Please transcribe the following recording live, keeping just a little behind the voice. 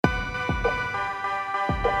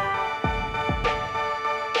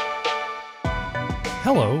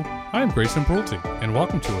Hello, I am Grayson Brulte, and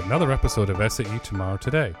welcome to another episode of SAE Tomorrow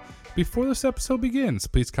Today. Before this episode begins,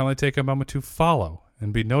 please kindly take a moment to follow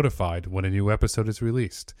and be notified when a new episode is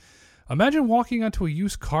released. Imagine walking onto a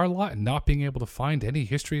used car lot and not being able to find any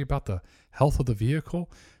history about the health of the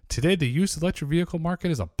vehicle. Today, the used electric vehicle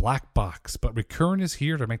market is a black box, but Recurrent is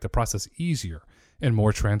here to make the process easier and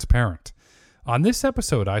more transparent. On this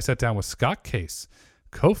episode, I sat down with Scott Case,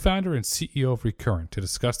 co-founder and CEO of Recurrent, to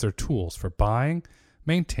discuss their tools for buying,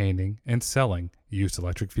 maintaining, and selling used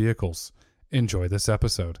electric vehicles. Enjoy this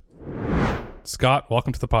episode. Scott,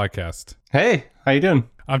 welcome to the podcast. Hey, how you doing?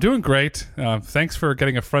 I'm doing great. Thanks for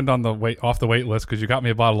getting a friend on the off the wait list because you got me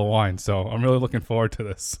a bottle of wine, so I'm really looking forward to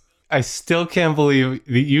this. I still can't believe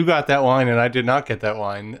that you got that wine and I did not get that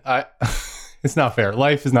wine. It's not fair.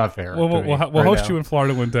 Life is not fair. We'll host you in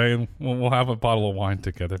Florida one day and we'll have a bottle of wine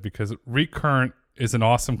together because Recurrent is an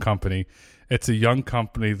awesome company. It's a young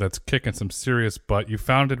company that's kicking some serious butt. You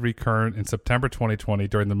founded Recurrent in September 2020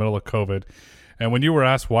 during the middle of COVID. And when you were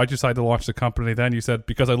asked why'd you decide to launch the company then, you said,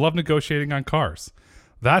 because I love negotiating on cars.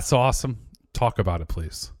 That's awesome. Talk about it,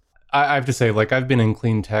 please. I have to say, I've been in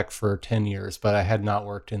clean tech for 10 years, but I had not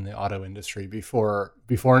worked in the auto industry before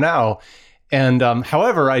now. And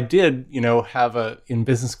however, I did, in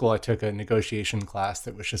business school, I took a negotiation class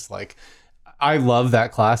that was just I love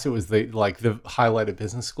that class. It was the highlight of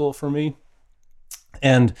business school for me.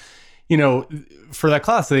 And, for that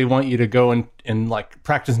class, they want you to go and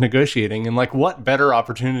practice negotiating. And what better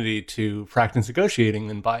opportunity to practice negotiating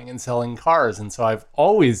than buying and selling cars? And so I've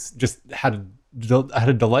always just had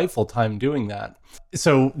a delightful time doing that.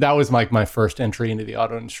 So that was my first entry into the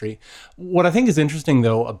auto industry. What I think is interesting,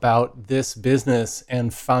 though, about this business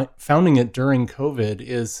and founding it during COVID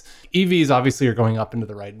is EVs obviously are going up into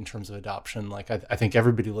the right in terms of adoption. I think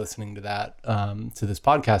everybody listening to that, to this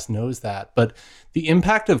podcast knows that. But the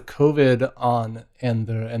impact of COVID on and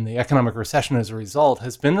the economic recession as a result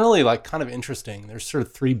has been really kind of interesting. There's sort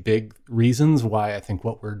of three big reasons why I think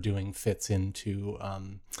what we're doing fits into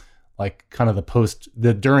kind of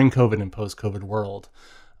the during COVID and post-COVID world.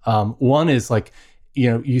 One is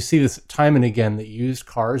you see this time and again that used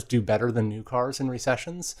cars do better than new cars in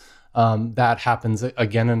recessions. That happens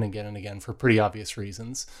again and again and again for pretty obvious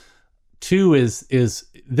reasons. Two is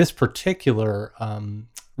this particular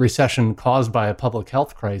recession caused by a public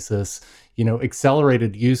health crisis,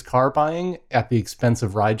 accelerated used car buying at the expense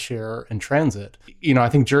of rideshare and transit. I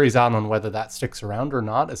think jury's out on whether that sticks around or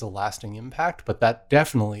not as a lasting impact, but that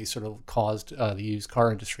definitely sort of caused the used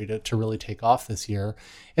car industry to really take off this year.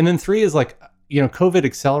 And then three is COVID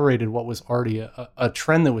accelerated what was already a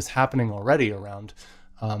trend that was happening already around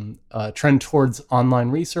a trend towards online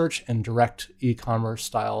research and direct e-commerce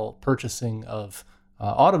style purchasing of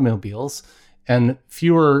automobiles, and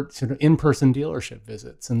fewer sort of in-person dealership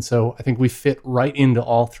visits. And so I think we fit right into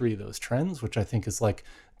all three of those trends, which I think is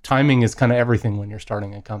timing is kind of everything when you're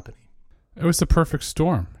starting a company. It was the perfect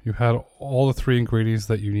storm. You had all the three ingredients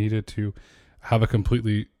that you needed to have a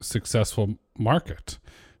completely successful market.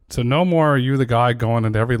 So no more are you the guy going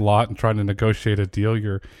into every lot and trying to negotiate a deal.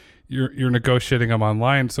 You're negotiating them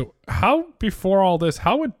online. So before all this,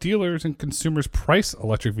 how would dealers and consumers price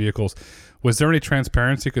electric vehicles? Was there any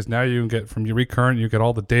transparency? Because now you can get from your Recurrent, you get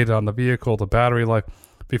all the data on the vehicle, the battery life.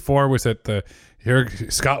 Before, was it here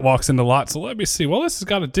Scott walks in the lot, so let me see. Well, this has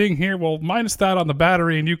got a ding here. Well, minus that on the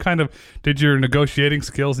battery, and you kind of did your negotiating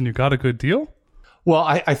skills and you got a good deal? Well,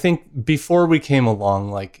 I think before we came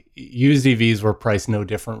along, used EVs were priced no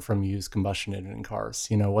different from used combustion engine cars.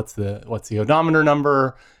 What's the odometer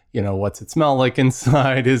number? What's it smell like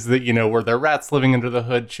inside? Is that, were there rats living under the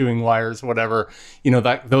hood, chewing wires, whatever,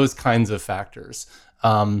 those kinds of factors.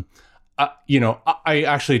 I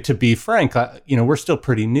actually, to be frank, we're still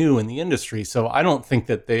pretty new in the industry. So I don't think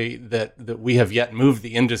that that we have yet moved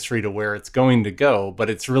the industry to where it's going to go, but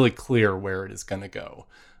it's really clear where it is going to go.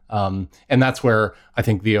 And that's where I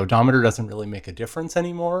think the odometer doesn't really make a difference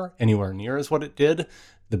anymore, anywhere near as what it did.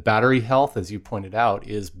 The battery health, as you pointed out,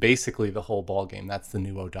 is basically the whole ballgame. That's the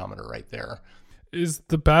new odometer right there. Is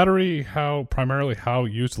the battery primarily how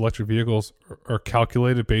used electric vehicles are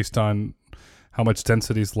calculated based on how much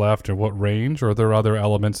density is left or what range? Or are there other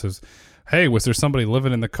elements hey, was there somebody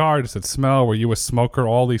living in the car? Does it smell? Were you a smoker?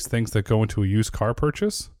 All these things that go into a used car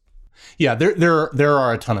purchase? Yeah, there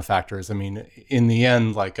are a ton of factors. I mean, in the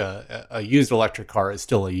end, a used electric car is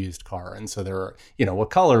still a used car. And so there are, what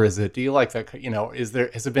color is it? Do you like that?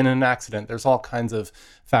 Has it been an accident? There's all kinds of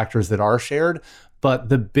factors that are shared. But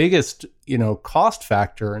the biggest, cost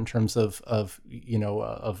factor in terms of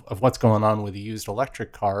what's going on with a used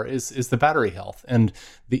electric car is the battery health. And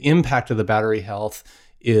the impact of the battery health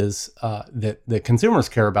is that the consumers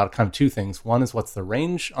care about kind of two things. One is what's the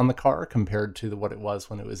range on the car compared to what it was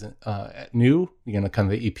when it was new, kind of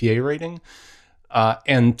the EPA rating.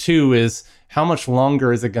 And two is how much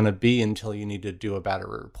longer is it going to be until you need to do a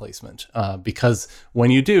battery replacement? Because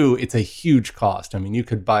when you do, it's a huge cost. I mean, you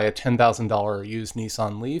could buy a $10,000 used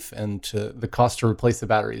Nissan Leaf, and the cost to replace the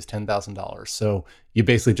battery is $10,000. So you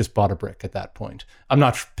basically just bought a brick at that point. I'm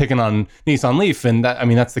not picking on Nissan Leaf, and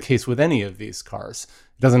that's the case with any of these cars.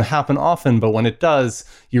 It doesn't happen often, but when it does,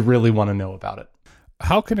 you really want to know about it.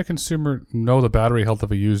 How can a consumer know the battery health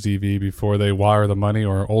of a used EV before they wire the money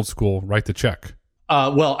or old school write the check?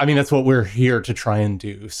 Well, I mean, that's what we're here to try and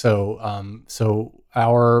do. So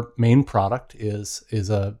our main product is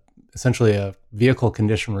essentially a vehicle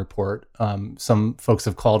condition report. Some folks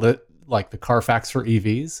have called it like the Carfax for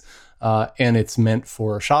EVs, and it's meant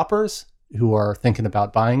for shoppers who are thinking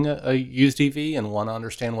about buying a used EV and want to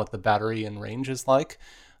understand what the battery and range is like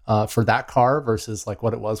for that car versus like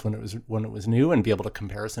what it was when it was new, and be able to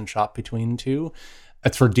comparison shop between two.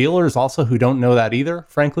 It's for dealers also who don't know that either,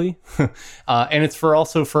 frankly. And it's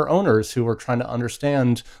also for owners who are trying to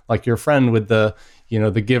understand, like your friend with the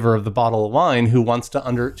giver of the bottle of wine who wants to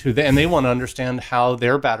and they want to understand how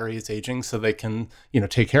their battery is aging so they can,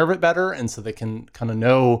 take care of it better. And so they can kind of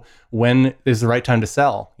know when is the right time to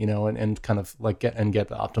sell, and kind of like get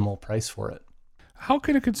the optimal price for it. How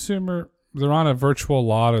can a consumer, they're on a virtual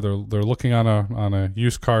lot or they're looking on a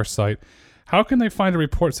used car site, how can they find a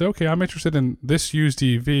report, say, okay, I'm interested in this used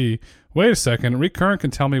EV. Wait a second, Recurrent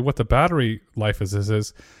can tell me what the battery life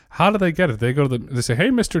is. How do they get it? They say, hey,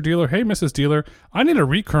 Mr. Dealer, hey, Mrs. Dealer, I need a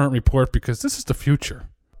Recurrent report because this is the future.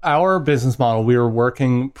 Our business model, we are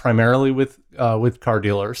working primarily with car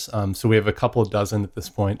dealers. So we have a couple of dozen at this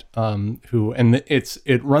point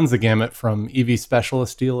it runs the gamut from EV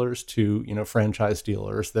specialist dealers to, franchise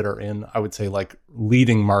dealers that are in, I would say, like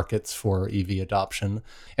leading markets for EV adoption.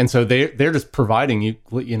 And so they're just providing you,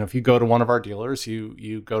 if you go to one of our dealers,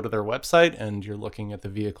 you go to their website and you're looking at the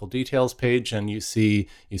vehicle details page and you see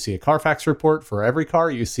a Carfax report for every car,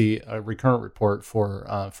 you see a Recurrent report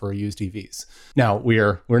for used EVs. Now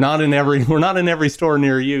we're not in every store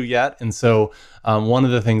near you yet. And so one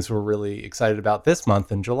of the things we're really excited about this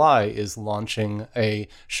month in July is launching a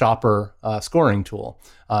shopper scoring tool.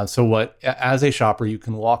 So as a shopper, you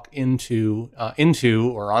can walk into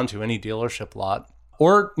or onto any dealership lot,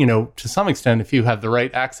 or, to some extent, if you have the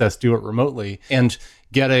right access, do it remotely and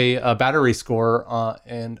get a battery score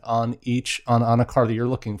and on a car that you're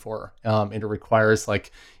looking for. And it requires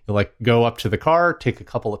go up to the car, take a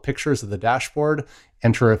couple of pictures of the dashboard,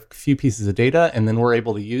 enter a few pieces of data, and then we're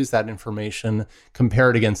able to use that information, compare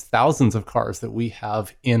it against thousands of cars that we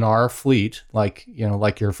have in our fleet, like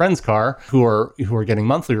your friend's car, who are getting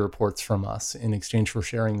monthly reports from us in exchange for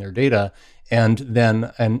sharing their data. And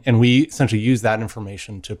then we essentially use that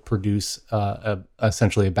information to produce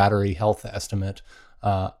essentially a battery health estimate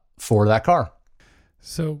for that car.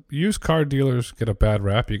 So used car dealers get a bad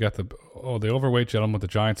rap. You got the overweight gentleman with the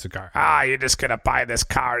giant cigar. You're just going to buy this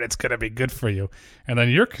car and it's going to be good for you. And then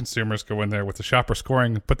your consumers go in there with the shopper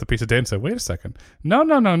scoring, put the piece of data and say, wait a second.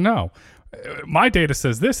 No. My data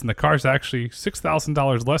says this and the car's actually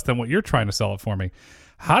 $6,000 less than what you're trying to sell it for me.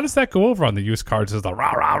 How does that go over on the used cars? Does the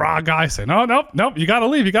rah guy say, no, you got to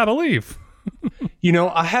leave.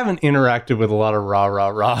 I haven't interacted with a lot of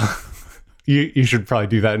rah. You should probably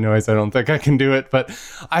do that noise. I don't think I can do it, but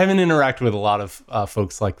I haven't interacted with a lot of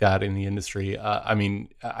folks like that in the industry.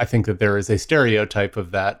 I think that there is a stereotype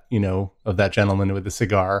of that, of that gentleman with the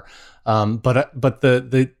cigar. But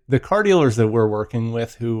the car dealers that we're working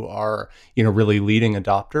with who are, really leading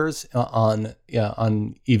adopters on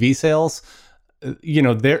EV sales,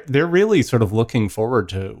 they're really sort of looking forward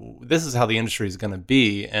to, this is how the industry is going to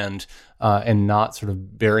be, and not sort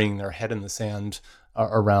of burying their head in the sand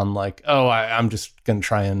around like, I'm just going to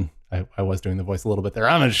try and, I was doing the voice a little bit there.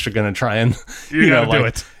 I'm just going to try and, do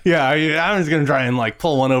it. Yeah. I'm just going to try and like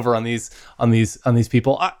pull one over on these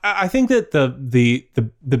people. I think that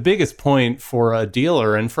the biggest point for a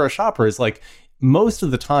dealer and for a shopper is like, most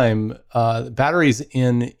of the time, batteries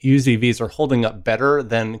in used EVs are holding up better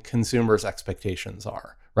than consumers' expectations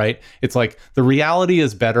are, right? It's like the reality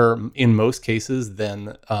is better in most cases than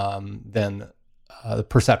the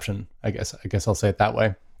perception, I guess I'll say it that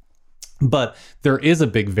way. But there is a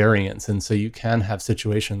big variance. And so you can have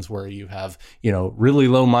situations where you have, really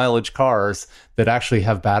low mileage cars that actually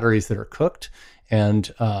have batteries that are cooked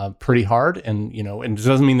and pretty hard. And, and it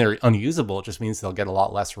doesn't mean they're unusable. It just means they'll get a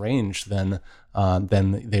lot less range than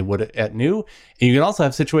they would at new. And you can also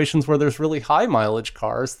have situations where there's really high mileage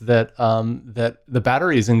cars that the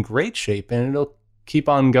battery is in great shape and it'll keep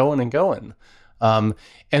on going and going.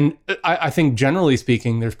 And I think generally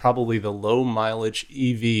speaking, there's probably the low mileage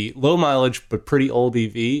but pretty old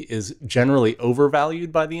EV is generally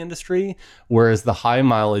overvalued by the industry, whereas the high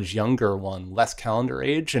mileage younger one, less calendar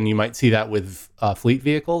age, and you might see that with fleet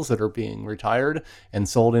vehicles that are being retired and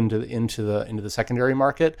sold into the secondary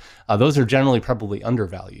market. Those are generally probably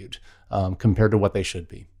undervalued compared to what they should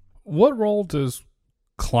be. What role does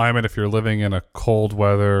climate, if you're living in a cold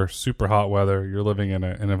weather, super hot weather, you're living in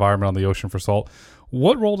an environment on the ocean for salt,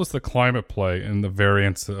 what role does the climate play in the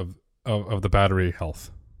variance of the battery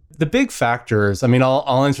health? The big factors, I mean,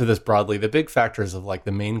 I'll answer this broadly. The big factors of like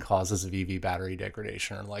the main causes of EV battery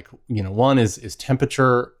degradation are like, one is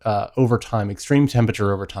temperature over time, extreme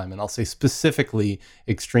temperature over time. And I'll say specifically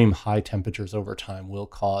extreme high temperatures over time will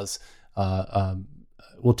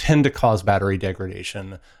tend to cause battery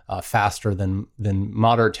degradation faster than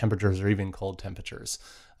moderate temperatures or even cold temperatures.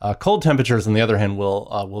 Cold temperatures, on the other hand,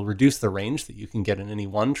 will reduce the range that you can get in any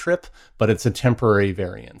one trip, but it's a temporary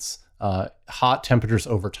variance. Hot temperatures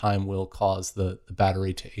over time will cause the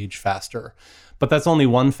battery to age faster. But that's only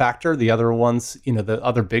one factor. The other ones, the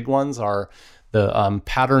other big ones are the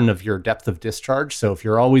pattern of your depth of discharge. So if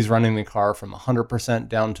you're always running the car from 100%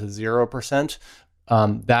 down to 0%,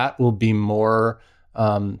 that will be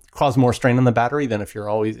cause more strain on the battery than if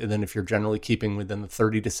you're generally keeping within the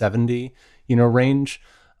 30 to 70, range.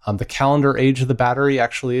 The calendar age of the battery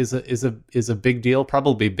actually is a big deal,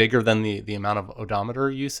 probably bigger than the amount of odometer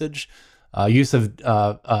usage. Use of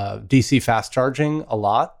DC fast charging a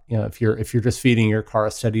lot. If you're just feeding your car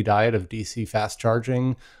a steady diet of DC fast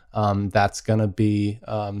charging, that's going to be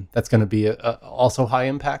also high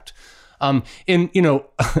impact.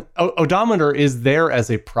 Odometer is there as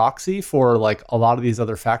a proxy for like a lot of these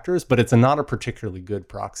other factors, but it's not a particularly good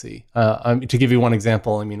proxy. To give you one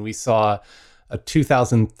example, I mean, we saw a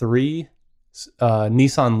 2003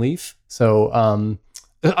 Nissan Leaf. So,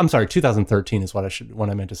 I'm sorry, 2013 is what I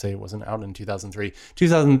meant to say. It wasn't out in 2003.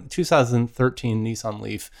 2013 Nissan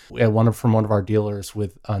Leaf, from one of our dealers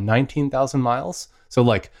with 19,000 miles. So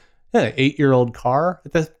like, 8-year-old car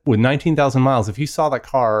with 19,000 miles. If you saw that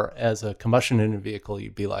car as a combustion engine vehicle,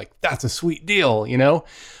 you'd be like, that's a sweet deal,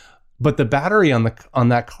 But the battery on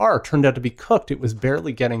that car turned out to be cooked. It was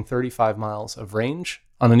barely getting 35 miles of range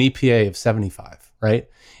on an EPA of 75, right?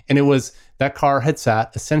 And that car had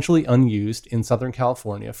sat essentially unused in Southern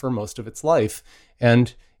California for most of its life.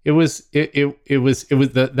 And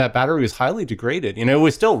that battery was highly degraded. It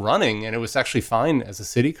was still running and it was actually fine as a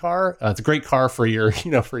city car. It's a great car for your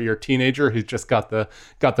teenager who's just got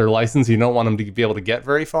their license. You don't want them to be able to get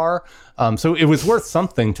very far. So it was worth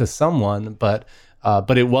something to someone, but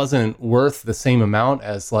it wasn't worth the same amount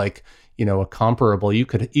as like, a comparable. You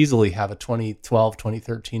could easily have a 2012,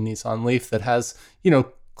 2013 Nissan Leaf that has,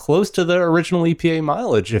 close to the original EPA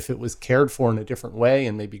mileage if it was cared for in a different way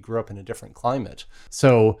and maybe grew up in a different climate.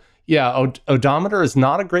 So yeah, odometer is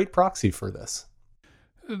not a great proxy for this.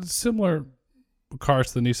 Similar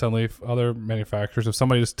cars to the Nissan Leaf, other manufacturers, if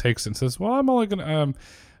somebody just takes it and says, well, I'm only going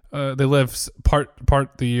to, they live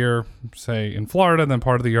part the year, say in Florida, and then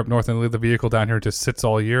part of the year up north, and they leave the vehicle down here, it just sits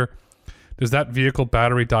all year. Does that vehicle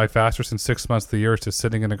battery die faster since 6 months of the year is just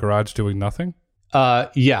sitting in a garage doing nothing?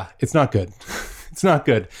 Yeah, it's not good. It's not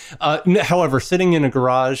good. However, sitting in a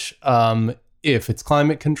garage, if it's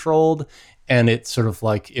climate controlled and it's sort of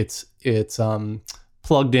like it's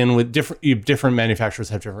plugged in with different manufacturers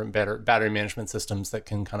have different battery management systems that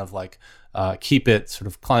can kind of like keep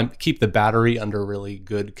the battery under really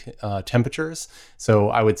good temperatures. So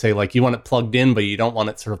I would say like you want it plugged in, but you don't want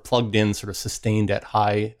it sort of plugged in, sort of sustained at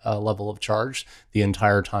high level of charge the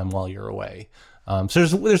entire time while you're away. So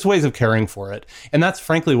there's ways of caring for it, and that's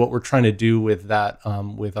frankly what we're trying to do with that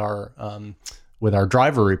with our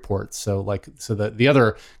driver reports. So the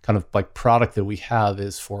other kind of like product that we have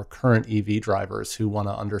is for current EV drivers who want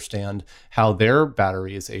to understand how their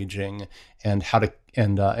battery is aging and how to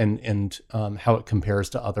how it compares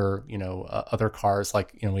to other other cars.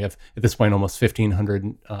 Like we have at this point almost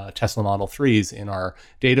 1,500 Tesla Model 3s in our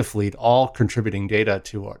data fleet, all contributing data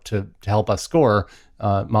to help us score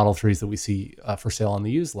Model 3s that we see for sale on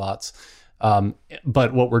the used lots.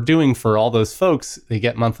 But what we're doing for all those folks, they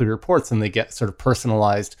get monthly reports and they get sort of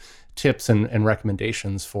personalized tips and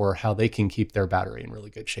recommendations for how they can keep their battery in really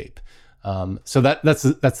good shape. So that's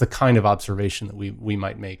the kind of observation that we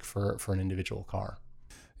might make for an individual car.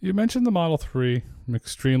 You mentioned the Model 3, an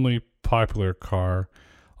extremely popular car.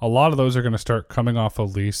 A lot of those are going to start coming off a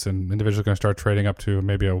lease, and individuals are going to start trading up to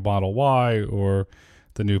maybe a Model Y or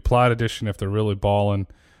the new Plaid edition if they're really balling.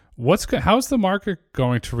 How's the market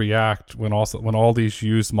going to react when all these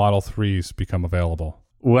used Model 3s become available?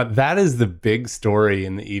 What that is the big story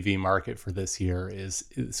in the EV market for this year is,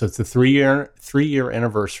 so it's the three year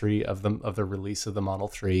anniversary of the release of the Model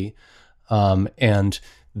 3, and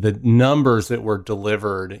the numbers that were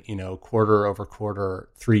delivered, quarter over quarter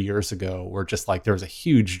 3 years ago were just like, there was a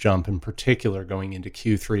huge jump, in particular going into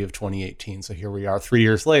Q3 of 2018. So here we are 3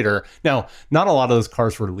 years later. Now, not a lot of those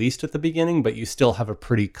cars were released at the beginning, but you still have a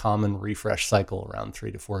pretty common refresh cycle around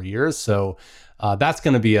 3 to 4 years. So that's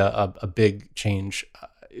going to be a big change.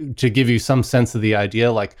 To give you some sense of the idea,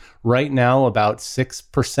 like right now, about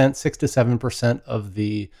 6%, 6 to 7% of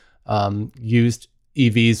the used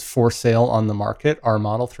EVs for sale on the market are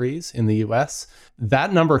Model 3s in the US.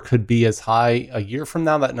 That number could be as high a year from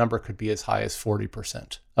now. That number could be as high as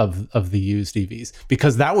 40% of the used EVs,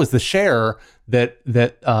 because that was the share that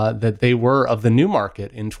they were of the new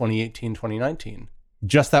market in 2018, 2019.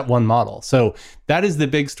 Just that one model. So that is the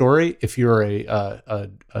big story. If you're a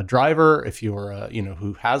driver, if you're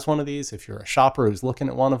who has one of these, if you're a shopper who's looking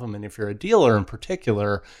at one of them, and if you're a dealer in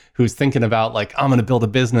particular who's thinking about like, I'm going to build a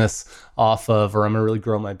business off of, or I'm going to really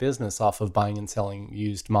grow my business off of buying and selling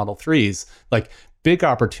used Model 3s, like big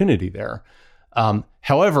opportunity there.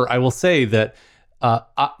 However, I will say that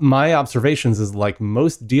my observations is like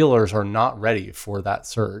most dealers are not ready for that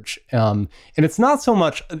surge. And it's not so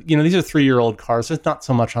much, these are 3-year-old cars. There's not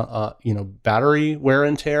so much, battery wear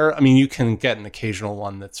and tear. I mean, you can get an occasional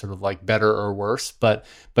one that's sort of like better or worse, but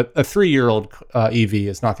a 3-year-old EV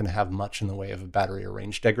is not going to have much in the way of a battery or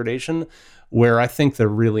range degradation. Where I think the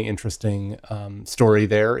really interesting story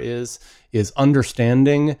there is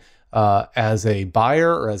understanding as a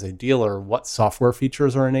buyer or as a dealer, what software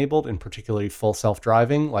features are enabled, in particularly full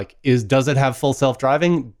self-driving. Like, does it have full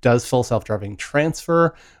self-driving? Does full self-driving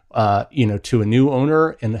transfer, to a new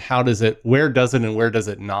owner? And where does it and where does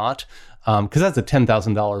it not? Because that's a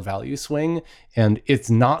 $10,000 value swing, and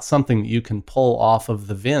it's not something that you can pull off of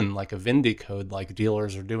the VIN, like a VIN decode, like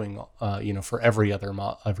dealers are doing, for every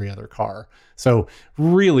other car. So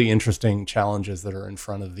really interesting challenges that are in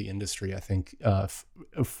front of the industry, I think,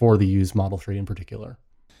 for the used Model 3 in particular.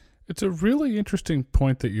 It's a really interesting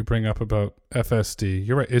point that you bring up about FSD.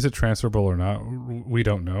 You're right. Is it transferable or not? We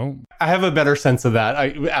don't know. I have a better sense of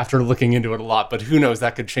that after looking into it a lot, but who knows?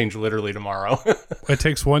 That could change literally tomorrow. It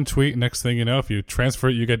takes one tweet. Next thing you know, if you transfer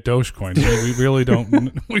it, you get Dogecoin. We really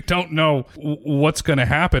don't. We don't know what's going to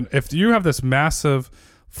happen. If you have this massive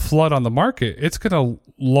flood on the market, it's going to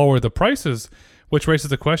lower the prices, which raises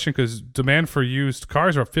the question, because demand for used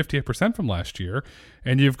cars are up 58% from last year,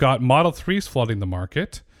 and you've got Model 3s flooding the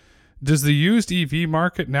market. Does the used EV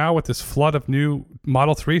market now, with this flood of new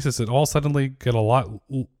Model 3s, does it all suddenly get a lot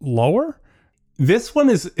lower? This one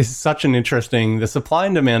is such an interesting, the supply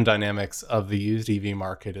and demand dynamics of the used EV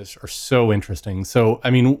market are so interesting. So, I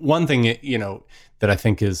mean, one thing, that I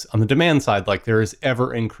think is on the demand side, like there is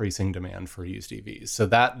ever increasing demand for used EVs. So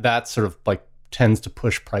that sort of like tends to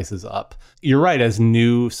push prices up. You're right, as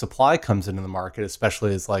new supply comes into the market,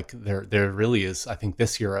 especially as like there really is, I think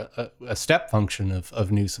this year, a step function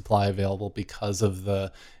of new supply available because of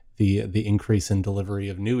the increase in delivery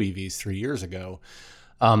of new EVs 3 years ago.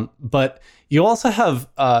 But you also have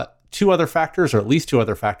two other factors, or at least two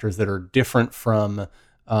other factors, that are different from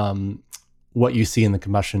what you see in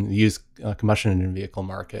the used combustion engine vehicle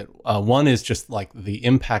market. One is just like the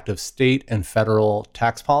impact of state and federal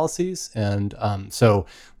tax policies. And so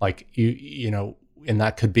like, and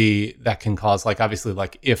that can cause, like, obviously,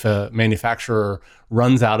 like if a manufacturer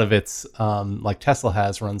runs out of its, like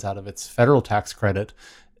Tesla runs out of its federal tax credit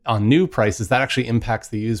on new prices, that actually impacts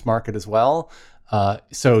the used market as well.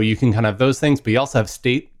 So you can kind of have those things, but you also have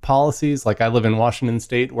state policies. Like I live in Washington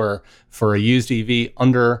State, where for a used EV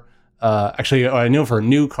under, I know for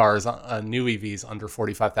new cars, new EVs under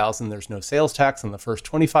 45,000, there's no sales tax on the first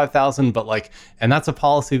 25,000, but and that's a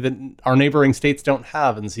policy that our neighboring states don't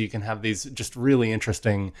have. And so you can have these just really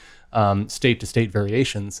interesting, state to state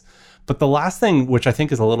variations. But the last thing, which I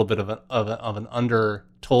think is a little bit of an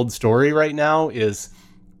undertold story right now, is,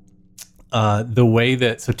 the way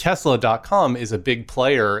that, so Tesla.com is a big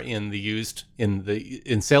player in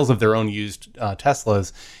in sales of their own used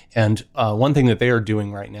Teslas. And one thing that they are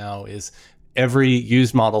doing right now is every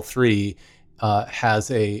used Model 3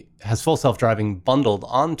 has full self-driving bundled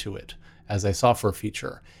onto it as a software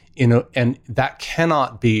feature. And that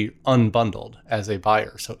cannot be unbundled as a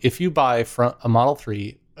buyer. So if you buy from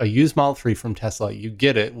a used Model 3 from Tesla, you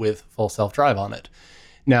get it with full self-drive on it.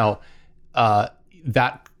 Now,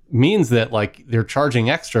 that means that they're charging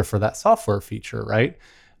extra for that software feature, right?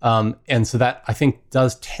 And so that I think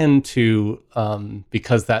does tend to,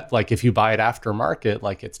 because that, like, if you buy it aftermarket,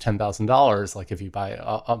 like it's $10,000, like if you buy it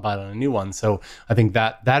on a new one. So I think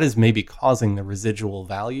that is maybe causing the residual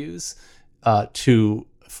values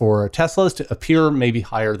for Teslas to appear maybe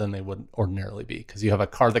higher than they would ordinarily be, because you have a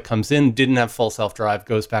car that comes in, didn't have full self-drive,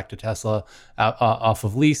 goes back to Tesla off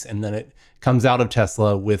of lease, and then it comes out of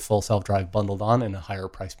Tesla with full self-drive bundled on and a higher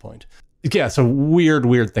price point. Yeah, so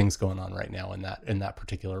weird things going on right now in that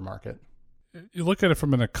particular market. You look at it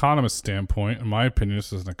from an economist standpoint. In my opinion,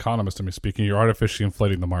 this is an economist to me speaking. You're artificially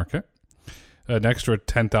inflating the market. An extra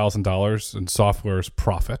 $10,000 in software is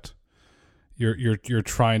profit. You're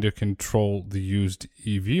trying to control the used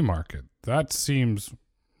EV market. That seems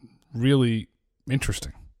really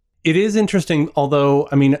interesting. It is interesting, although,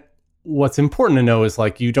 I mean, what's important to know is,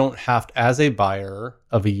 like, you don't have to, as a buyer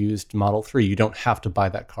of a used Model 3, you don't have to buy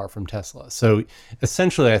that car from Tesla. So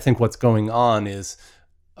essentially, I think what's going on is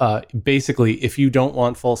basically, if you don't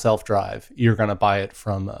want full self-drive, you're going to buy it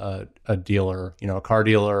from a dealer, a car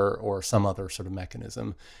dealer or some other sort of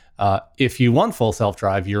mechanism. If you want full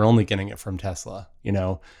self-drive, you're only getting it from Tesla.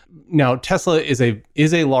 Now Tesla is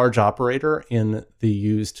a large operator in the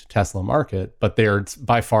used Tesla market, but they're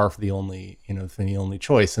by far the only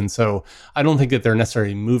choice. And so I don't think that they're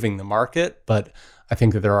necessarily moving the market, but I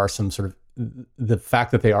think that there are some sort of, the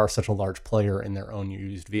fact that they are such a large player in their own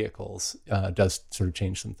used vehicles does sort of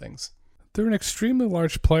change some things. They're an extremely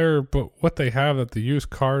large player, but what they have that the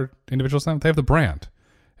used car individuals have, they have the brand.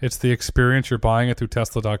 It's the experience. You're buying it through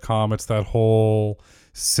Tesla.com. It's that whole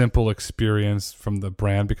simple experience from the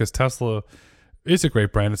brand, because Tesla is a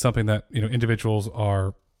great brand. It's something that individuals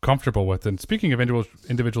are comfortable with. And speaking of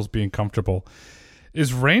individuals being comfortable,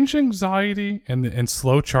 is range anxiety and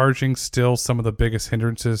slow charging still some of the biggest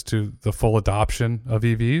hindrances to the full adoption of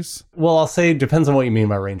EVs? Well, I'll say it depends on what you mean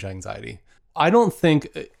by range anxiety. I don't think,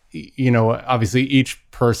 obviously each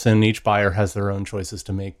person, each buyer has their own choices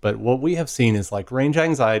to make. But what we have seen is, like, range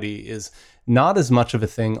anxiety is not as much of a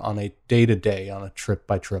thing on a day-to-day, on a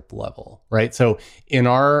trip-by-trip level, right? So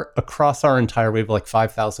across our entire, we have like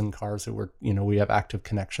 5,000 cars that we have active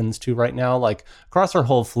connections to right now. Like, across our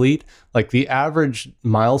whole fleet, like, the average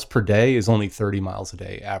miles per day is only 30 miles a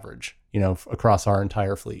day average, across our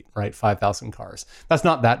entire fleet, right? 5,000 cars. That's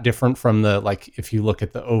not that different from if you look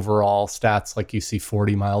at the overall stats, like, you see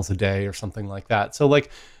 40 miles a day or something like that. So, like,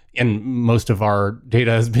 and most of our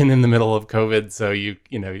data has been in the middle of COVID, so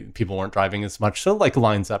people weren't driving as much, so, like,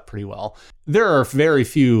 lines up pretty well. There are very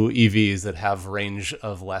few EVs that have range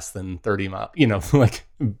of less than 30 miles, like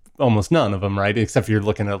almost none of them, right? Except if you're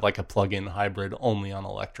looking at like a plug-in hybrid only on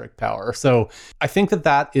electric power. So I think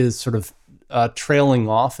that is sort of trailing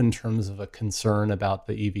off in terms of a concern about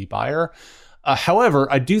the EV buyer.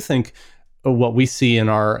 However, I do think what we see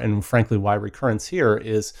and frankly why Recurrence here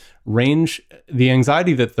is range, the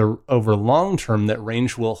anxiety that over long term that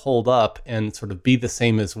range will hold up and sort of be the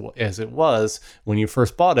same as it was when you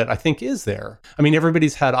first bought it, I think is there. I mean,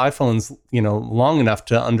 everybody's had iPhones, long enough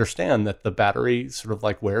to understand that the battery sort of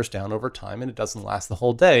like wears down over time and it doesn't last the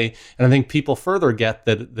whole day. And I think people further get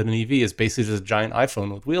that an EV is basically just a giant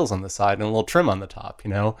iPhone with wheels on the side and a little trim on the top,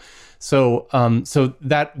 So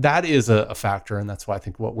that is a factor, and that's why I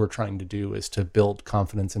think what we're trying to do is to build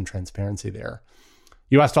confidence and transparency there.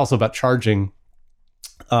 You asked also about charging.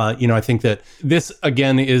 I think that this,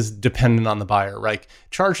 again, is dependent on the buyer, right?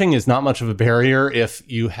 Charging is not much of a barrier if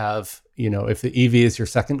you have, if the EV is your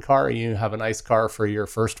second car, you have a nice car for your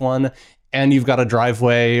first one, and you've got a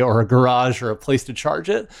driveway or a garage or a place to charge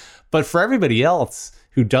it. But for everybody else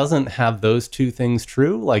who doesn't have those two things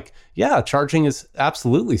true, like, yeah, charging is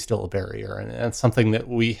absolutely still a barrier. And it's something that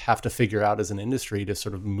we have to figure out as an industry to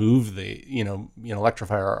sort of move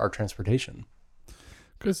electrify our transportation.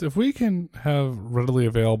 Because if we can have readily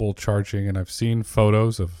available charging, and I've seen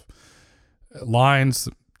photos of lines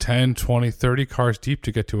 10, 20, 30 cars deep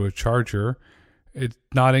to get to a charger, it's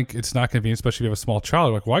not convenient, especially if you have a small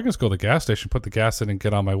child. Like, well, I can just go to the gas station, put the gas in, and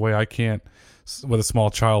get on my way. I can't, with a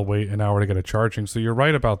small child, wait an hour to get a charging. So you're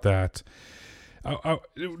right about that.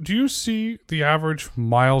 Do you see the average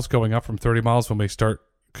miles going up from 30 miles when we start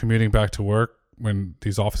commuting back to work, when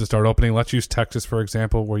these offices start opening? Let's use Texas, for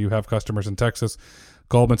example, where you have customers in Texas.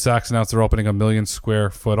 Goldman Sachs announced they're opening a 1 million square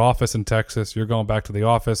foot office in Texas. You're going back to the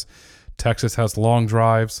office. Texas has long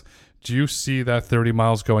drives. Do you see that 30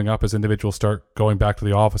 miles going up as individuals start going back to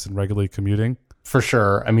the office and regularly commuting? For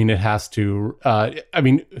sure. I mean, it has to.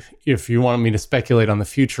 If you want me to speculate on the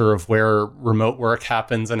future of where remote work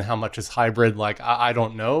happens and how much is hybrid, like I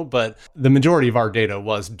don't know. But the majority of our data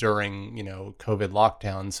was during, COVID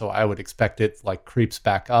lockdown. So I would expect it like creeps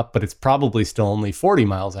back up, but it's probably still only 40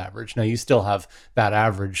 miles average. Now you still have that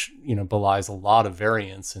average, belies a lot of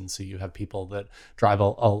variance. And so you have people that drive a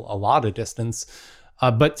lot of distance.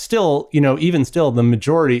 But still, even still, the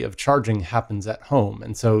majority of charging happens at home.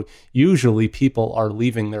 And so usually people are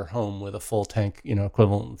leaving their home with a full tank,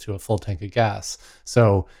 equivalent to a full tank of gas.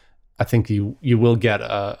 So I think you will get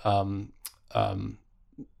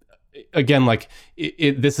again, like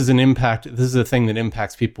this is an impact. This is a thing that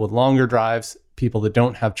impacts people with longer drives, people that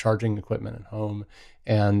don't have charging equipment at home.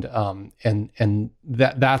 And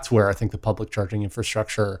that's where I think the public charging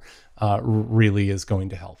infrastructure really is going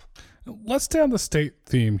to help. Let's stay on the state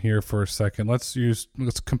theme here for a second. Let's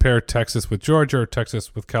compare Texas with Georgia or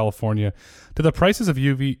Texas with California. Do the prices of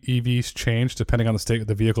EVs change depending on the state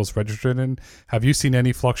the vehicle's registered in? Have you seen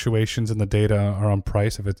any fluctuations in the data around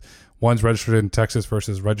price if it's one's registered in Texas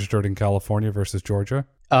versus registered in California versus Georgia?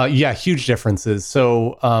 Yeah, huge differences.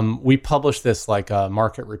 So we publish this like a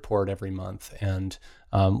market report every month, and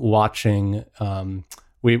watching,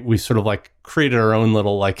 we sort of like created our own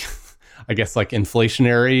little like I guess like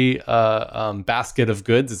inflationary basket of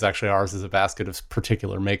goods. It's actually ours is a basket of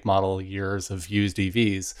particular make, model, years of used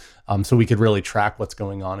EVs. So we could really track what's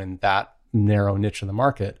going on in that narrow niche of the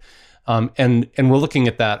market. And we're looking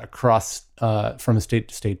at that across from a state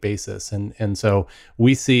to state basis. And so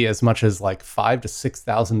we see as much as like $5,000 to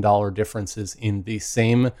 $6,000 differences in the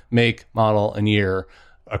same make, model, and year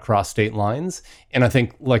across state lines. And I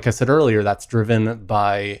think, like I said earlier, that's driven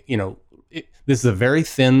by, this is a very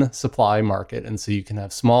thin supply market, and so you can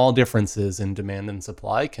have small differences in demand and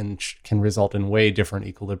supply can result in way different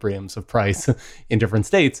equilibriums of price in different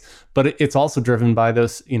states. But it's also driven by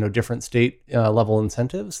those different state level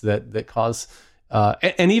incentives that cause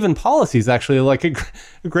and even policies. Actually, like a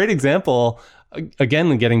great example,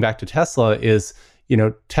 again, getting back to Tesla, is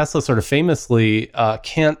Tesla sort of famously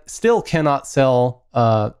cannot sell.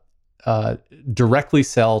 Directly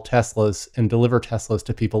sell Teslas and deliver Teslas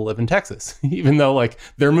to people who live in Texas, even though like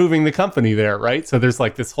they're moving the company there, right? So there's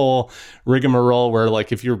like this whole rigmarole where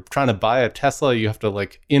like if you're trying to buy a Tesla, you have to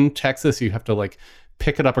like in Texas, you have to like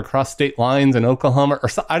pick it up across state lines in Oklahoma or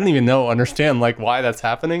so. I don't even understand like why that's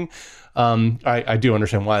happening. I do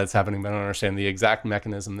understand why that's happening, but I don't understand the exact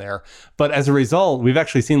mechanism there. But as a result, we've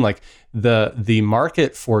actually seen like the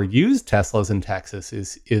market for used Teslas in Texas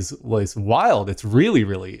is wild. It's really,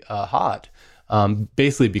 really hot,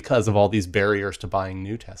 basically because of all these barriers to buying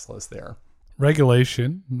new Teslas there.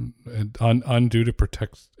 Regulation, undue to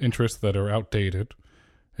protect interests that are outdated,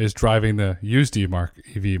 is driving the used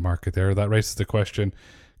EV market there. That raises the question,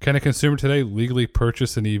 can a consumer today legally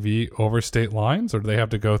purchase an EV over state lines, or do they have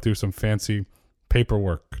to go through some fancy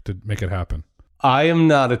paperwork to make it happen? I am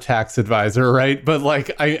not a tax advisor, right? But like,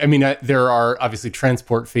 I mean, there are obviously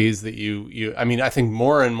transport fees that I think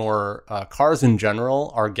more and more cars in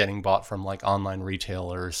general are getting bought from like online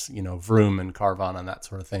retailers, Vroom and Carvana and that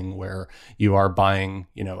sort of thing, where you are buying,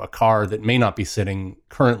 a car that may not be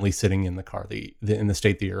currently sitting in the car, in the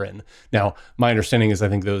state that you're in. Now, my understanding is I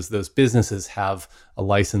think those businesses have a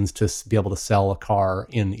license to be able to sell a car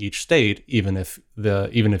in each state, even if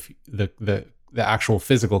the actual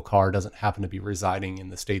physical car doesn't happen to be residing in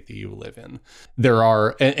the state that you live in. There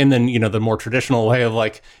are, and then, the more traditional way of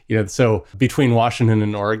like, so between Washington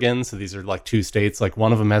and Oregon, so these are like two states, like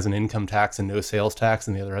one of them has an income tax and no sales tax,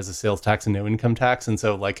 and the other has a sales tax and no income tax. And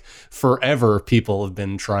so like forever, people have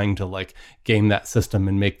been trying to like game that system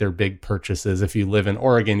and make their big purchases. If you live in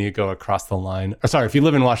Oregon, you go across the line, if you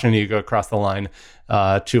live in Washington, you go across the line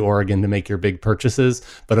to Oregon to make your big purchases.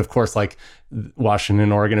 But of course, like Washington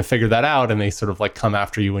and Oregon have figured that out, and they sort of like come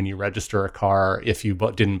after you when you register a car if you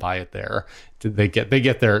didn't buy it there. They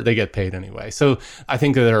get paid anyway. So I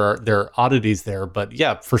think there are oddities there, but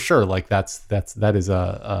yeah, for sure, like that is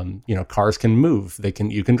a cars can move.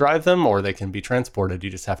 You can drive them or they can be transported. You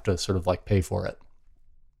just have to sort of like pay for it.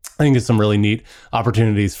 I think it's some really neat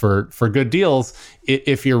opportunities for good deals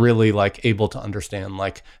if you're really like able to understand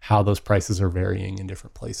like how those prices are varying in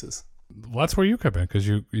different places. Well, that's where you come in, because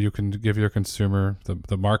you can give your consumer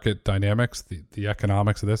the market dynamics, the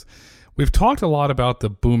economics of this. We've talked a lot about the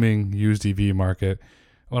booming used EV market.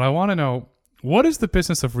 What I want to know, what is the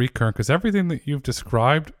business of Recurrent? Because everything that you've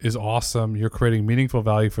described is awesome. You're creating meaningful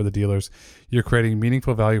value for the dealers. You're creating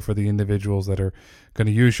meaningful value for the individuals that are going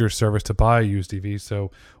to use your service to buy a used EV.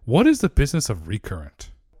 So what is the business of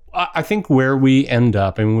Recurrent? I think where we end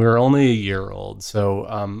up, and we're only a year old,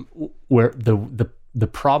 so where the the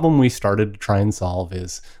problem we started to try and solve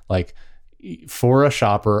is like, for a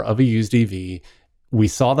shopper of a used EV, we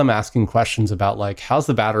saw them asking questions about like, how's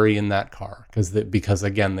the battery in that car? Because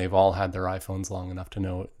again, they've all had their iPhones long enough to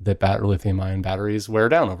know that lithium-ion batteries wear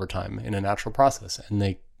down over time in a natural process. And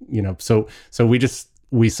they, so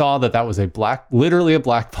we saw that was literally a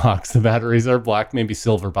black box. The batteries are black, maybe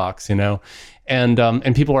silver box,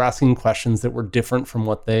 and people were asking questions that were different from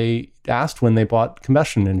what they asked when they bought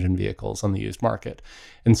combustion engine vehicles on the used market.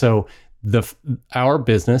 And so our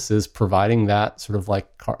business is providing that sort of like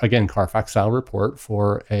Carfax style report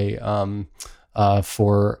for a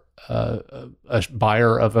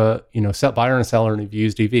buyer of a buyer and a seller of a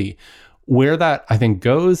used EV. Where that I think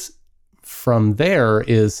goes from there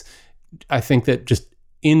is, I think that just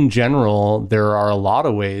in general, there are a lot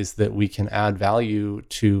of ways that we can add value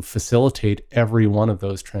to facilitate every one of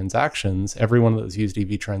those transactions, every one of those used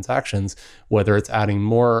EV transactions, whether it's adding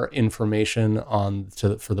more information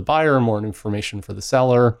for the buyer, more information for the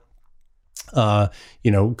seller, sort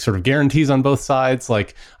of guarantees on both sides.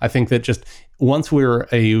 Like, I think that just once we're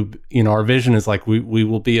our vision is like we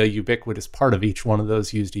will be a ubiquitous part of each one of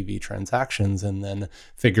those used EV transactions, and then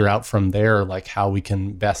figure out from there like how we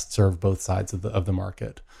can best serve both sides of the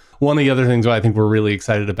market. One of the other things I think we're really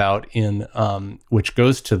excited about which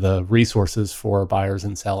goes to the resources for buyers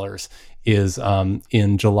and sellers is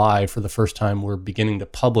in July, for the first time, we're beginning to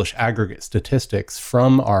publish aggregate statistics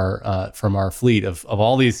from our fleet of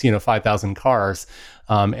all these 5,000 cars.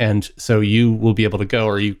 And so you will be able to go,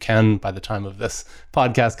 or you can, by the time of this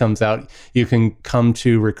podcast comes out, you can come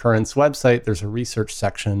to Recurrent's website. There's a research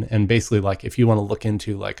section. And basically, like, if you want to look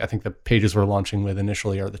into, like, I think the pages we're launching with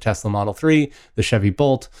initially are the Tesla Model 3, the Chevy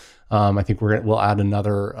Bolt. I think we'll add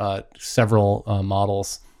another several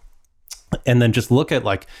models. And then just look at,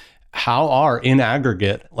 like, in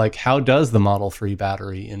aggregate, like, how does the Model 3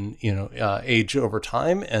 battery age over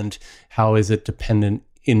time, and how is it dependent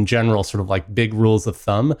in general, sort of like big rules of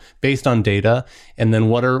thumb based on data, and then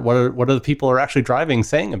what are the people who are actually driving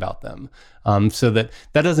saying about them, so that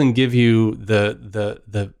doesn't give you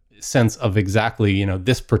the sense of exactly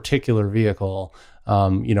this particular vehicle,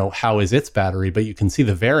 how is its battery, but you can see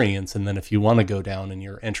the variance, and then if you want to go down and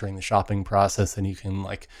you're entering the shopping process, then you can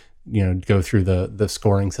go through the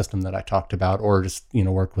scoring system that I talked about, or just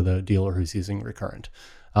work with a dealer who's using Recurrent.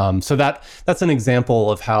 So that's an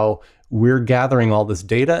example of how we're gathering all this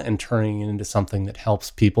data and turning it into something that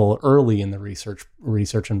helps people early in the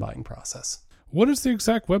research and buying process. What is the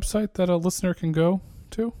exact website that a listener can go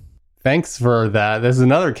to? Thanks for that. There's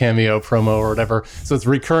another Cameo promo or whatever. So it's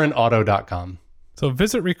recurrentauto.com. So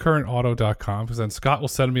visit recurrentauto.com, because then Scott will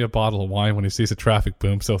send me a bottle of wine when he sees a traffic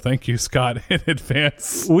boom. So thank you, Scott, in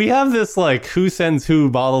advance. We have this like who sends who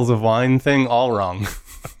bottles of wine thing all wrong.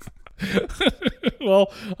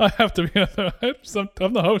 Well, I have to be.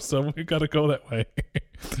 I'm the host, so we got to go that way.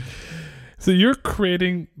 So you're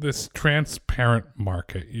creating this transparent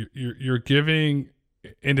market. You're giving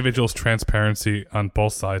individuals transparency on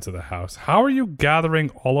both sides of the house. How are you gathering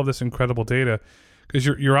all of this incredible data? Because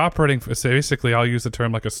you're operating, basically, I'll use the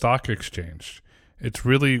term like a stock exchange. It's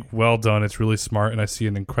really well done. It's really smart, and I see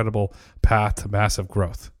an incredible path to massive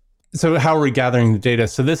growth. So how are we gathering the data?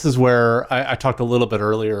 So this is where I talked a little bit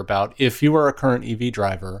earlier about, if you are a current EV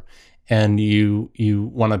driver and you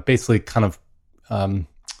want to basically kind of,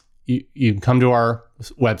 you come to our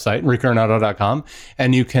website, recurrentauto.com,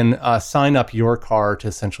 and you can sign up your car to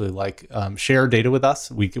essentially share data with us.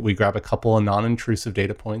 We grab a couple of non-intrusive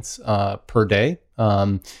data points per day.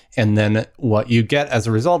 And then what you get as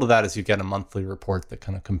a result of that is you get a monthly report that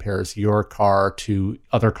kind of compares your car to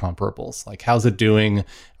other comparables. Like, how's it doing?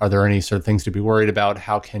 Are there any sort of things to be worried about?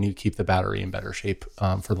 How can you keep the battery in better shape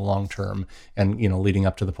for the long term, and leading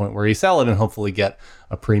up to the point where you sell it and hopefully get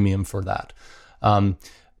a premium for that.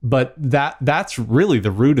 But that's really the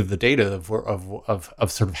root of the data of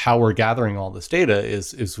sort of how we're gathering all this data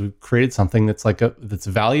is we've created something that's that's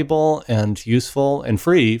valuable and useful and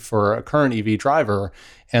free for a current EV driver.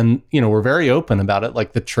 And, we're very open about it.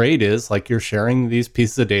 Like, the trade is like, you're sharing these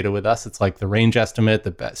pieces of data with us. It's like the range estimate,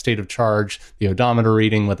 the state of charge, the odometer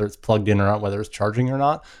reading, whether it's plugged in or not, whether it's charging or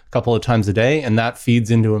not, a couple of times a day. And that feeds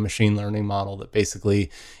into a machine learning model that basically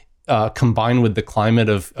combined with the climate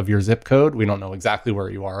of your zip code. We don't know exactly where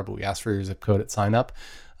you are, but we ask for your zip code at sign up.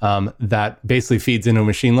 That basically feeds into a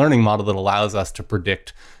machine learning model that allows us to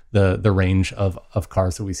predict the range of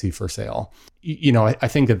cars that we see for sale. I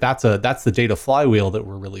think that's the data flywheel that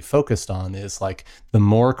we're really focused on, is like, the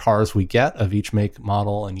more cars we get of each make,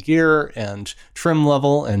 model, and year, and trim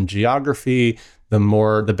level and geography,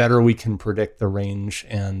 the better we can predict the range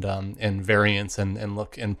and variance and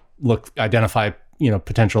identify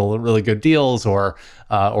potential really good deals or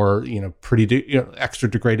pretty extra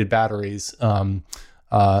degraded batteries.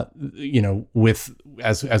 With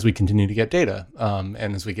as we continue to get data, and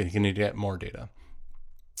as we continue to get more data.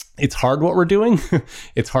 It's hard what we're doing.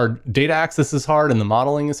 It's hard. Data access is hard and the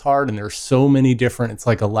modeling is hard. And there's so many different, it's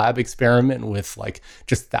like a lab experiment with like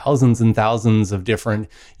just thousands and thousands of different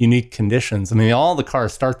unique conditions. I mean, all the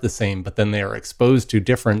cars start the same, but then they are exposed to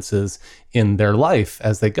differences in their life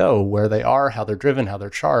as they go, where they are, how they're driven, how they're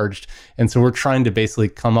charged. And so we're trying to basically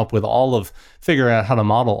come up with figuring out how to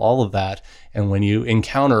model all of that. And when you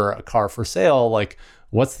encounter a car for sale, like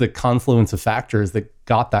what's the confluence of factors that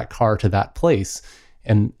got that car to that place?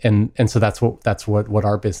 And so that's what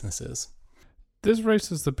our business is. This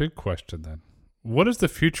raises the big question then. What is the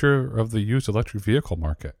future of the used electric vehicle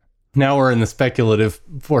market? Now we're in the speculative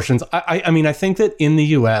portions. I mean, I think that in the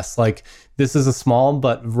US, like this is a small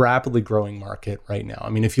but rapidly growing market right now. I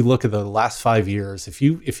mean, if you look at the last 5 years, if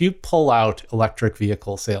you pull out electric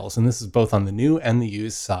vehicle sales, and this is both on the new and the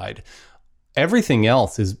used side, everything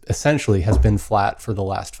else is essentially has been flat for the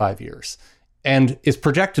last 5 years. And is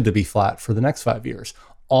projected to be flat for the next 5 years.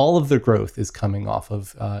 All of the growth is coming off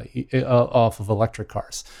of electric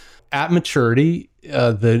cars. At maturity,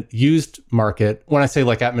 the used market, when I say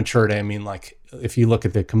like at maturity, I mean like if you look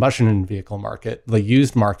at the combustion engine vehicle market, the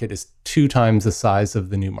used market is 2 times the size of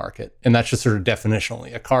the new market. And that's just sort of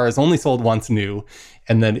definitionally. A car is only sold once new,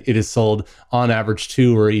 and then it is sold on average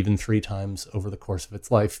 2 or even 3 times over the course of its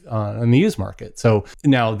life in the used market. So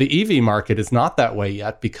now the EV market is not that way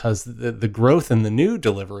yet because the growth in the new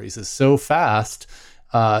deliveries is so fast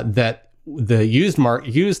that the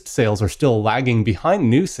used sales are still lagging behind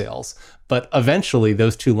new sales, but eventually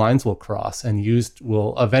those two lines will cross and used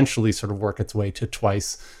will eventually sort of work its way to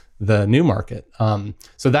twice the new market.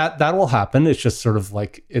 So that will happen. It's just sort of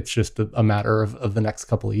like, it's just a matter of the next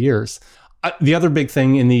couple of years. The other big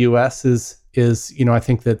thing in the US is, I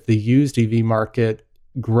think that the used EV market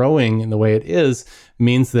growing in the way it is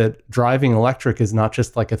means that driving electric is not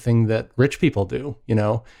just like a thing that rich people do,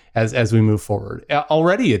 as we move forward.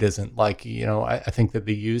 Already it isn't. Like, I think that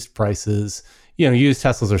the used prices, used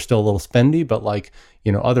Teslas are still a little spendy, but like,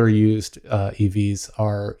 other used EVs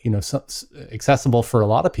are, accessible for a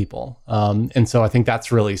lot of people. And so I think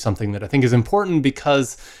that's really something that I think is important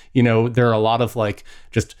because, there are a lot of like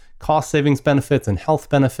just cost savings benefits and health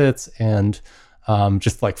benefits and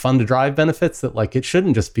just like fun to drive benefits that like it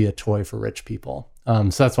shouldn't just be a toy for rich people. So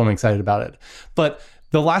that's why I'm excited about it. But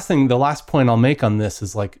the last point I'll make on this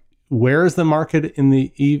is like, where is the market in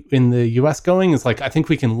the US going? Is like, I think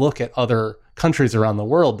we can look at other countries around the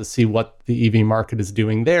world to see what the EV market is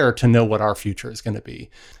doing there to know what our future is going to be.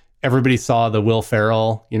 Everybody saw the Will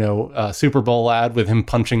Ferrell, Super Bowl ad with him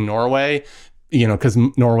punching Norway. Because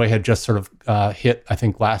Norway had just sort of hit, I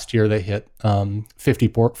think last year they hit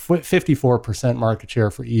 54% market share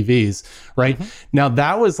for EVs, right? Mm-hmm. Now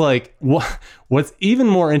that was like, what's even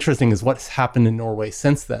more interesting is what's happened in Norway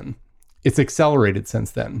since then. It's accelerated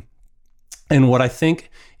since then. And what I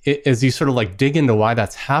think, as you sort of like dig into why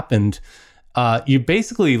that's happened, you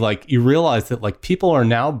basically like, you realize that like people are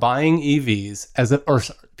now buying EVs or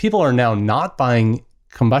people are now not buying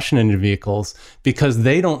combustion engine vehicles because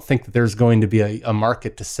they don't think that there's going to be a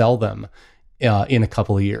market to sell them in a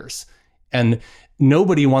couple of years. And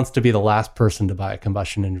nobody wants to be the last person to buy a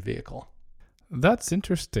combustion engine vehicle. That's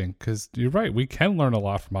interesting because you're right. We can learn a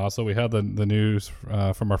lot from Oslo. We had the news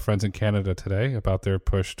from our friends in Canada today about their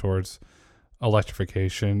push towards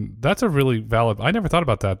electrification. That's a really valid. I never thought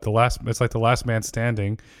about that. It's like the last man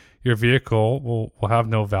standing. Your vehicle will have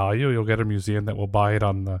no value. You'll get a museum that will buy it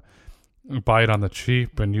on the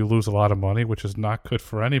cheap, and you lose a lot of money, which is not good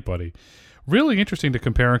for anybody. Really interesting to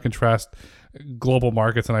compare and contrast global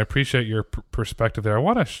markets, and I appreciate your perspective there. I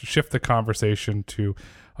want to shift the conversation to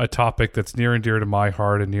a topic that's near and dear to my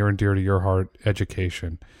heart and near and dear to your heart,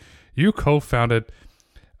 education. You co-founded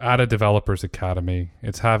Ada Developers Academy.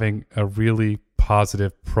 It's having a really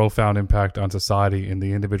positive, profound impact on society and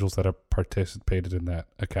the individuals that have participated in that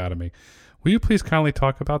academy. Will you please kindly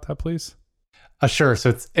talk about that, please? Sure. So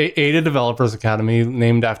it's Ada Developers Academy,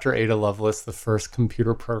 named after Ada Lovelace, the first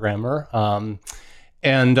computer programmer. So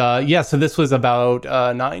this was about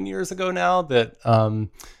 9 years ago now that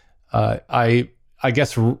I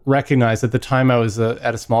guess recognized. At the time I was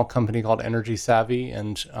at a small company called Energy Savvy,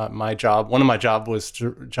 and one of my jobs was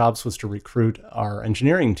to recruit our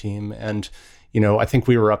engineering team. And, I think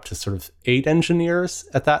we were up to sort of 8 engineers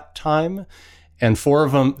at that time. And 4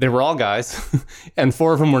 of them, they were all guys, and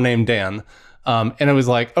 4 of them were named Dan. And it was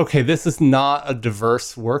like, okay, this is not a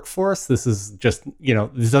diverse workforce. This is just,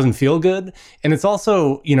 this doesn't feel good. And it's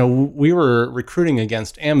also, we were recruiting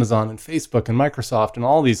against Amazon and Facebook and Microsoft and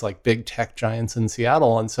all these like big tech giants in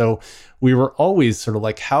Seattle. And so we were always sort of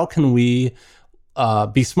like, how can we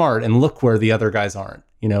be smart and look where the other guys aren't,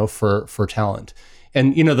 for talent.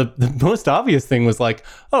 And, the most obvious thing was like,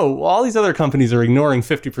 oh, well, all these other companies are ignoring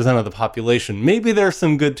 50% of the population. Maybe there's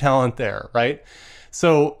some good talent there, right?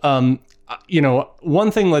 So,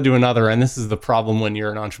 one thing led to another, and this is the problem when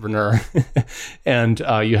you're an entrepreneur and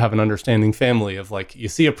you have an understanding family of like, you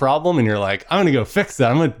see a problem and you're like, I'm going to go fix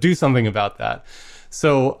that. I'm going to do something about that.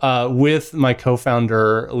 So with my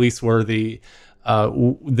co-founder, Elise Worthy,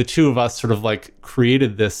 the two of us sort of like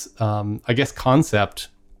created this, concept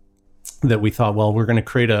that we thought, well, we're going to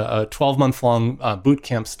create a 12-month long boot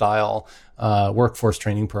camp style workforce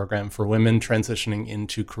training program for women transitioning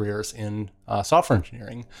into careers in software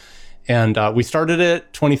engineering. And we started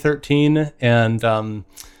it 2013, and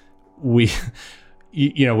we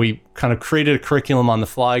kind of created a curriculum on the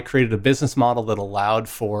fly, created a business model that allowed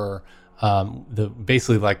for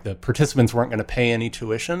the participants weren't going to pay any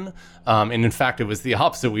tuition. And in fact, it was the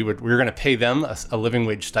opposite. We were going to pay them a living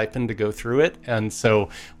wage stipend to go through it. And so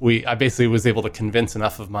I basically was able to convince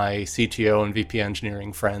enough of my CTO and VP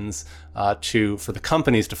engineering friends for the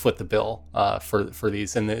companies to foot the bill for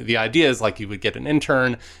these. And the idea is like you would get an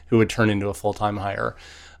intern who would turn into a full-time hire.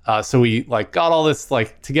 So we like got all this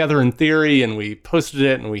like together in theory, and we posted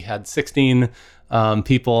it, and we had 16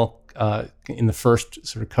 people in the first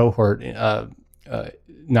sort of cohort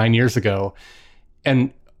 9 years ago.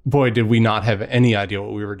 And boy, did we not have any idea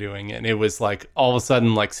what we were doing. And it was like all of a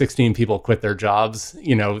sudden like 16 people quit their jobs,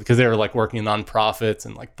 because they were like working in nonprofits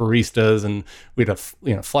and like baristas. And we had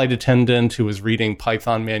a flight attendant who was reading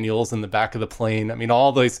Python manuals in the back of the plane. I mean,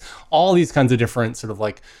 all these kinds of different sort of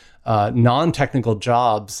like non-technical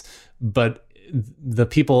jobs, but the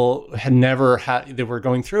people that were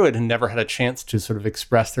going through it had never had a chance to sort of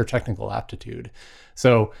express their technical aptitude.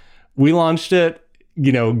 So we launched it,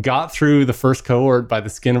 got through the first cohort by the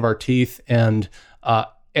skin of our teeth, and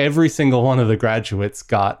every single one of the graduates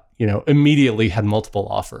got, immediately had multiple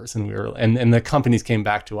offers. And and the companies came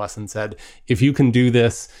back to us and said, if you can do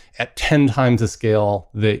this at 10 times the scale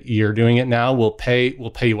that you're doing it now, we'll pay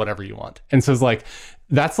you whatever you want. And so it's like,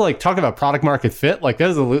 that's like, talk about product market fit. Like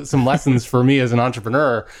there's some lessons for me as an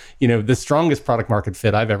entrepreneur, the strongest product market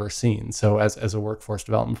fit I've ever seen. So as a workforce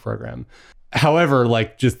development program. However,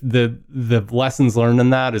 like just the lessons learned in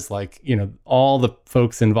that is like, all the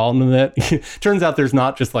folks involved in it, turns out there's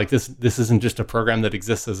not just like this isn't just a program that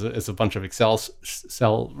exists as a bunch of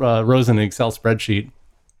rows in an Excel spreadsheet.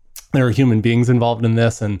 There are human beings involved in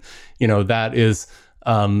this. And, that is,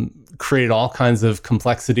 created all kinds of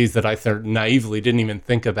complexities that I naively didn't even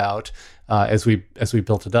think about as we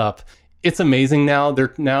built it up. It's amazing now.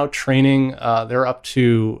 They're now training. They're up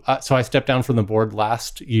to. So I stepped down from the board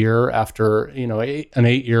last year after an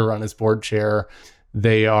 8-year run as board chair.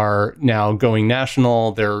 They are now going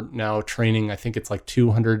national. They're now training. I think it's like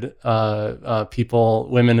 200 people,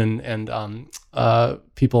 women and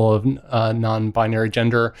people of non-binary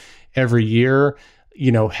gender every year.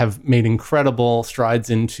 Have made incredible strides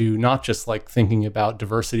into not just like thinking about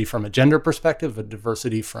diversity from a gender perspective, but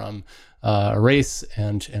diversity from race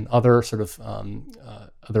and other sort of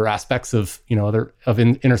other aspects of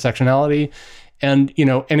intersectionality, and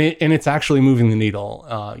it's actually moving the needle,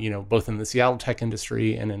 both in the Seattle tech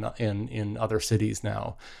industry and in other cities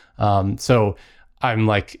now. So I'm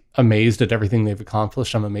like amazed at everything they've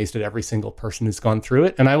accomplished. I'm amazed at every single person who's gone through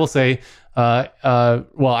it. And I will say,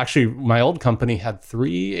 actually, my old company had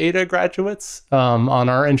 3 ADA graduates on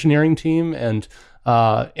our engineering team, and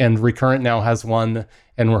Recurrent now has 1,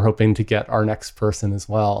 and we're hoping to get our next person as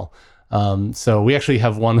well. So we actually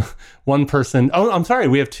have one person. Oh, I'm sorry,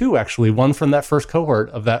 we have 2 actually. One from that first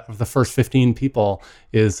cohort of the first 15 people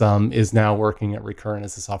is now working at Recurrent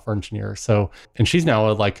as a software engineer. So, and she's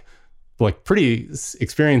now like pretty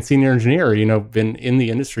experienced senior engineer, been in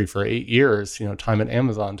the industry for 8 years, time at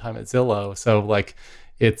Amazon, time at Zillow. So like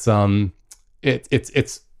it's kind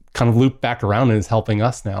of looped back around and is helping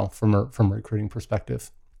us now from a recruiting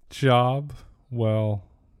perspective. Job well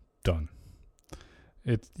done.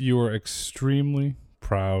 You are extremely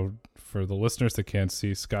proud. For the listeners that can't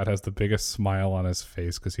see, Scott has the biggest smile on his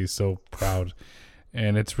face because he's so proud.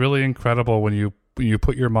 And it's really incredible when you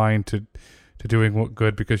put your mind to doing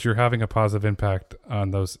good, because you're having a positive impact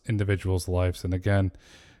on those individuals' lives. And again,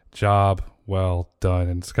 job well done.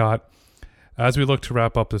 And Scott, as we look to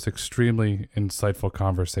wrap up this extremely insightful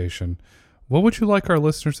conversation, what would you like our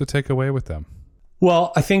listeners to take away with them?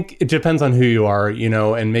 Well, I think it depends on who you are,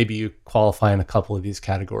 and maybe you qualify in a couple of these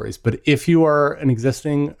categories. But if you are an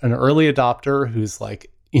early adopter who's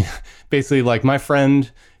like, basically like my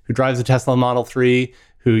friend who drives a Tesla Model 3,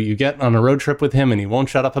 who you get on a road trip with him and he won't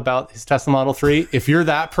shut up about his Tesla Model 3. If you're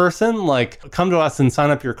that person, like, come to us and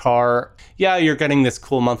sign up your car. Yeah, you're getting this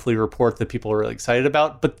cool monthly report that people are really excited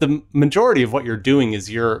about. But the majority of what you're doing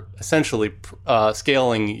is you're essentially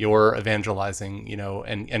scaling your evangelizing,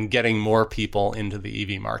 and getting more people into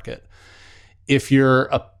the EV market. If you're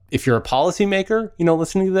a policymaker,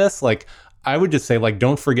 listening to this, like, I would just say, like,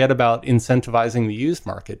 don't forget about incentivizing the used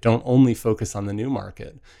market. Don't only focus on the new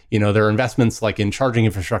market. There are investments like in charging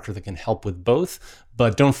infrastructure that can help with both,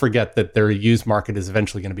 but don't forget that their used market is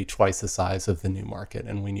eventually going to be twice the size of the new market.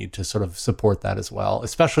 And we need to sort of support that as well,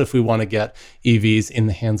 especially if we want to get EVs in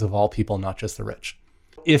the hands of all people, not just the rich.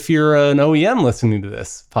 If you're an OEM listening to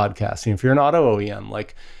this podcast, if you're an auto OEM,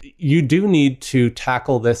 like, you do need to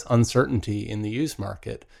tackle this uncertainty in the used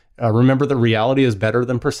market. Remember that reality is better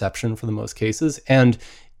than perception for the most cases. And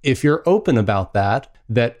if you're open about that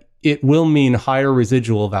it will mean higher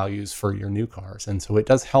residual values for your new cars. And so it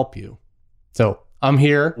does help you. So I'm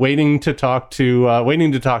here waiting to talk to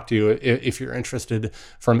you if you're interested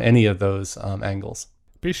from any of those angles.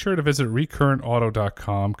 Be sure to visit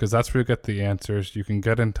recurrentauto.com because that's where you get the answers. You can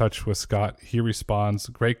get in touch with Scott. He responds.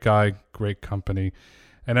 Great guy, great company.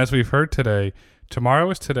 And as we've heard today,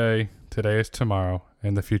 tomorrow is today is tomorrow,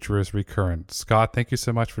 and the future is recurrent. Scott, thank you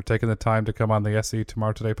so much for taking the time to come on the SAE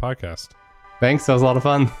Tomorrow Today podcast. Thanks. That was a lot of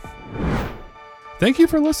fun. Thank you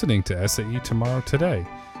for listening to SAE Tomorrow Today.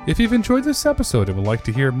 If you've enjoyed this episode and would like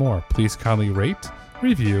to hear more, please kindly rate,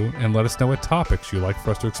 review, and let us know what topics you'd like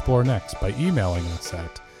for us to explore next by emailing us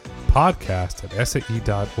at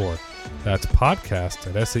podcast@sae.org. That's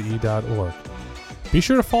podcast@sae.org. Be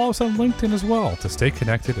sure to follow us on LinkedIn as well to stay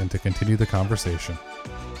connected and to continue the conversation.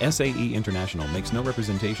 SAE International makes no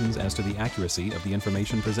representations as to the accuracy of the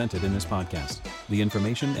information presented in this podcast. The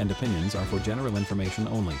information and opinions are for general information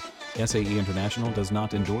only. SAE International does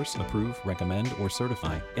not endorse, approve, recommend, or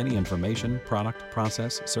certify any information, product,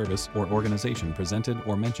 process, service, or organization presented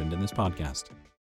or mentioned in this podcast.